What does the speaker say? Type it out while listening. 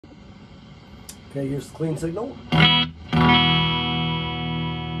Okay, here's the clean signal.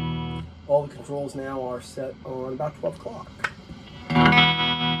 All the controls now are set on about 12 o'clock.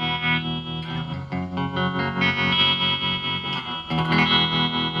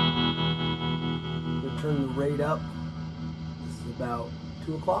 We'll turn the rate up. This is about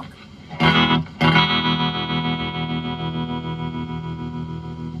 2 o'clock.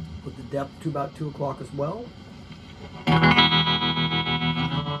 Put the depth to about 2 o'clock as well.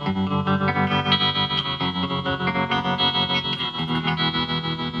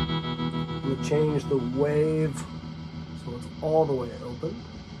 We'll change the wave so it's all the way open.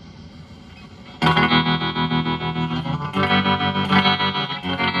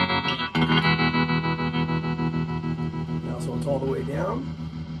 Now so it's all the way down.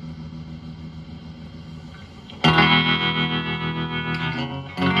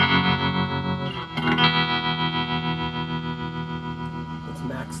 Let's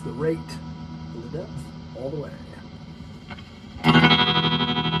max the rate and the depth all the way.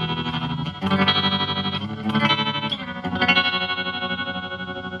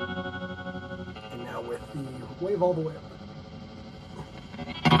 And now with the wave all the way up.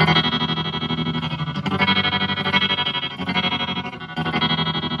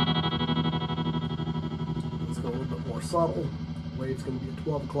 Let's go a little bit more subtle. Wave's going to be at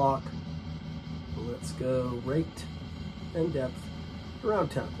 12 o'clock. Let's go rate and depth around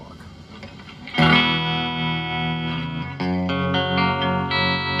 10 o'clock.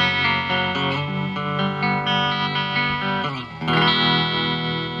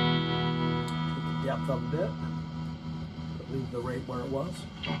 Take the depth up a bit, but leave the rate where it was.